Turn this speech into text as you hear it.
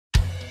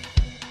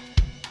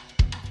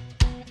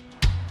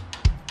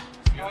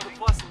All the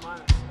plus and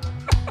minus.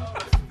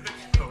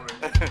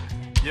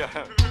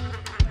 Yeah.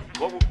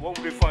 What would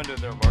we find in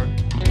there, Mark?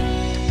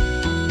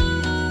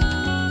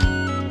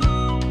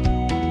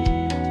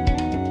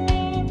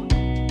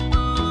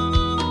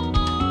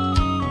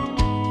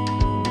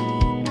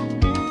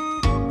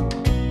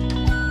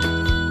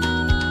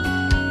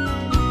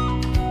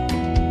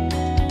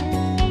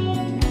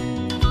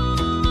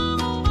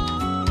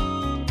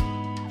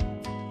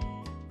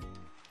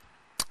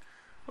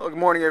 Well, good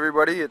morning,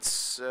 everybody.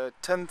 It's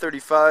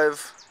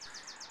 10:35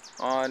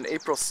 on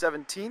April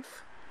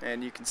 17th,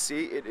 and you can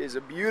see it is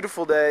a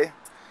beautiful day.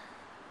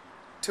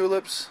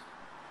 Tulips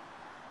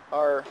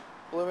are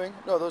blooming.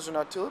 No, those are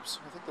not tulips.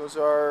 I think those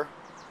are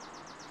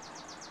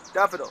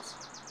daffodils.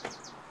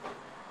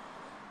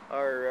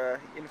 Are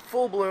in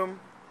full bloom,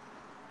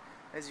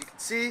 as you can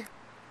see.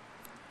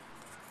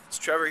 It's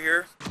Trevor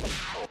here.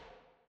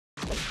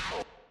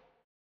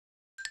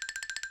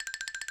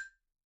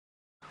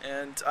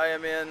 And I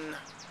am in,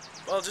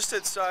 well, just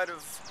outside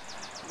of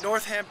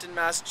Northampton,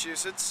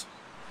 Massachusetts.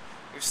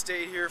 We've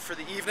stayed here for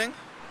the evening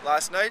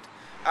last night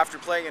after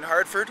playing in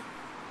Hartford.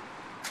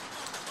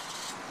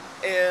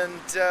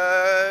 And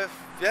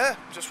yeah,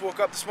 just woke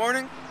up this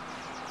morning,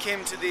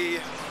 came to the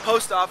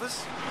post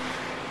office,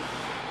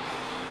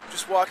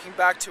 just walking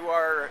back to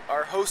our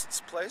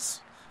host's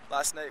place.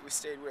 Last night we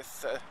stayed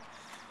with the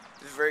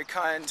very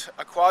kind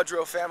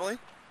Quadro family.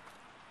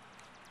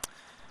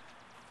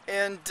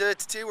 And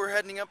today we're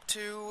heading up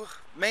to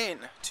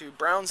Maine, to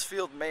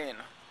Brownfield, Maine,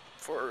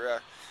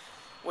 for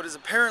what is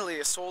apparently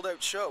a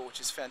sold-out show, which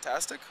is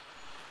fantastic.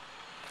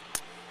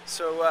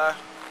 So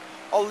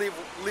I'll leave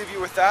you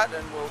with that,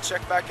 and we'll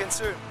check back in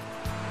soon.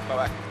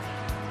 Bye-bye.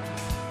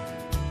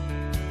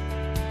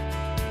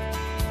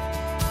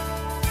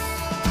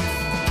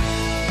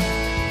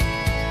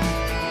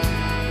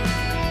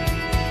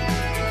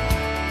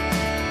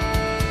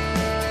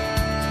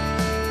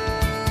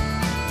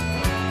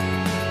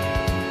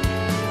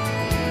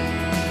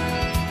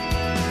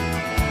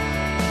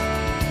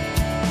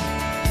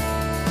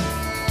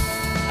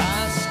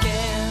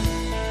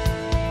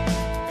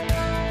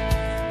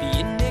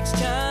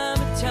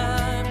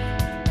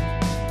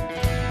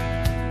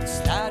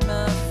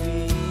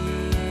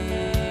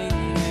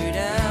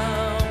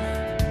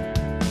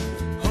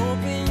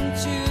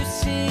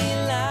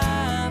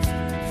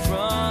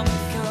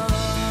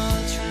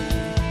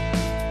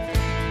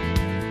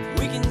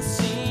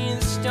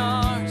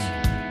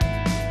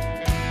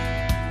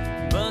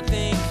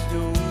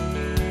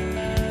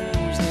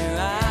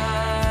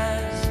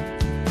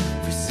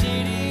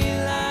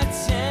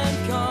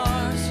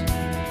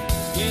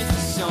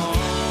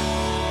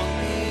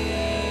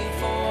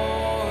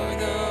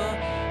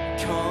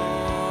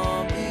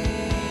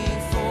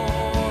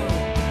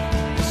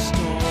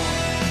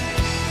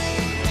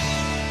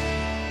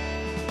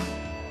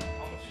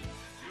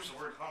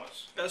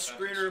 Best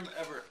green room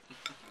ever.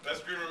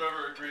 Best green room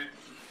ever, agreed.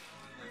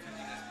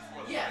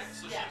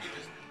 Yes, yeah.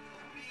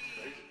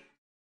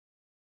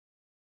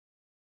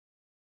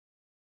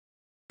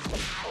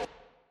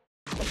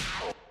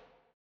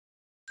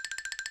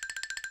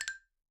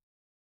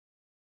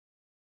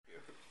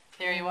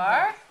 There you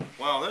are.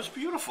 Wow, that's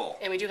beautiful.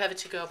 And we do have a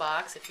to-go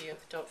box if you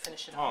don't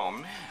finish it all. Oh,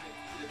 man.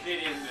 The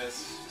Canadian miss.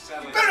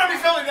 Sadly. You better not be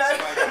filming that!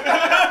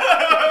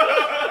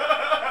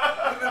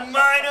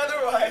 Mine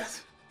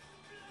otherwise.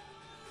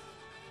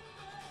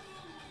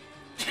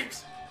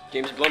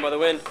 Game's blown by the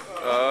wind. Come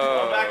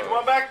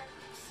on back.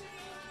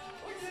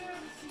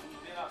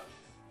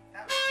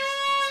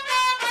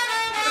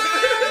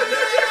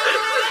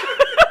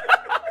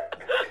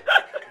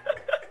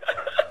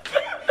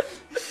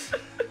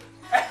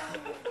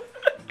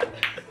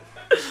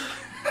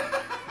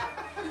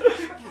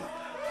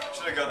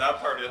 Should have got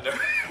that part in there.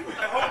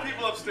 I hope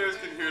people upstairs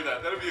can hear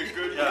that. That'd be a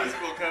good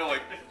musical kind of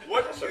like,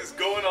 what is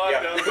going on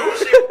down there? Who's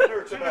the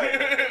opener tonight?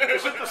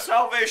 Is it the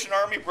Salvation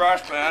Army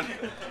Brass Band?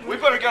 We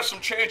better get some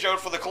change out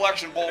for the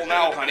collection bowl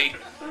now, honey.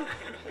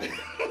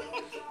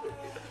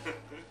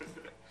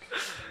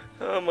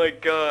 Oh my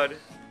god.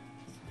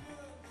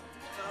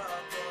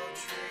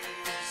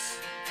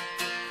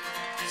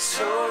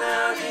 So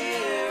now